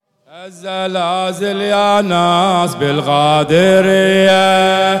الزلازل يا ناس بالغادرية،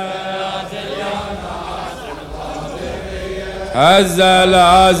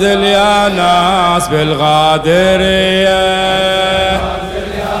 الزلازل يا ناس بالغادرية،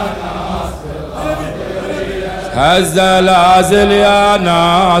 الزلازل يا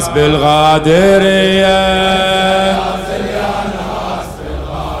ناس بالغادرية،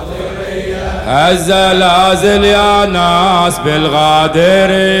 الزلازل يا ناس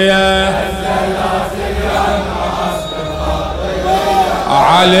بالغادرية،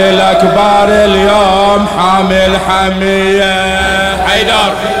 علي الأكبر اليوم حامل حمية،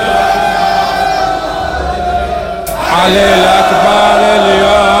 حيدر علي الأكبر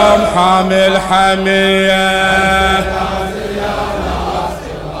اليوم حامل حمية،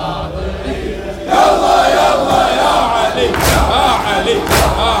 يلا يلا يا علي يا علي يا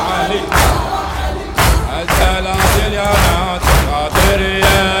علي، الزلازل يا ناس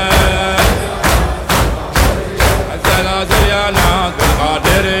بالغادرية، الزلازل يا ناس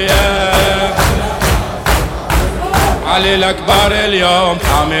بالغادرية، علي الأكبر اليوم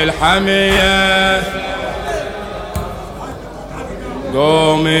حامل حمية،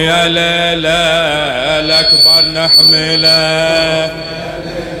 قوم يا ليلى الأكبر نحمله،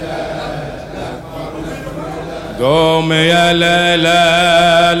 قوم يا ليلى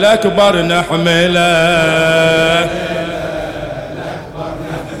الأكبر نحمله،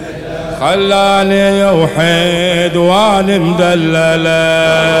 خلاني وحيد واني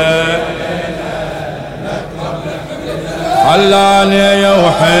مدلله، خلاني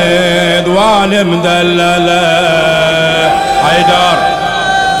وحيد واني مدلله، حيدر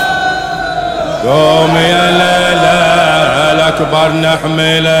قوم يا ليلى الأكبر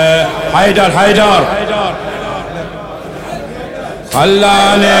نحمله، حيدر حيدر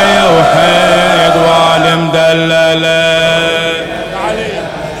خلاني وحيد واني مدلله،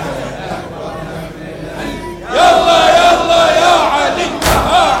 يلا يلا يا علي يا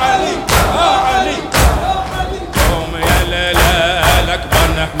علي يا علي، قوم يا ليلى الأكبر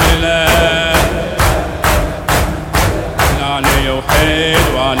نحمله، خلاني وحيد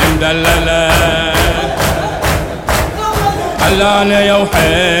واني مدلله، خلاني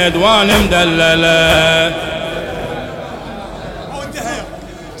وحيد واني مدلله،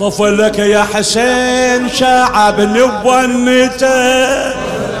 طفلك يا حسين شعبني بونته،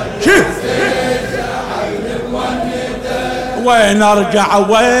 وين ارجع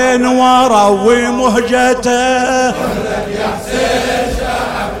وين واروي مهجته،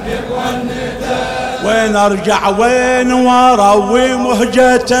 وين ارجع وين واروي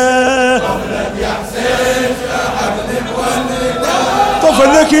مهجته،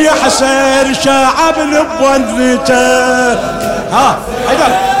 طفلك يا حسين شعبني بونته، ها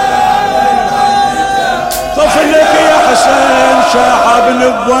حيدر طفلك يا حسين شعبني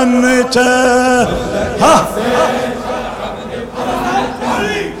بونته، ها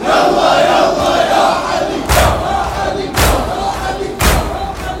يلا يلا يا علي يا علي يا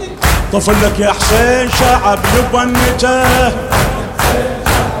علي، طفلك يا حسين شعبني بونته،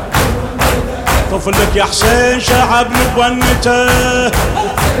 طفلك يا حسين شعبني بونته،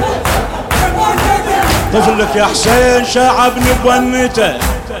 طفلك يا حسين شعبني بونته،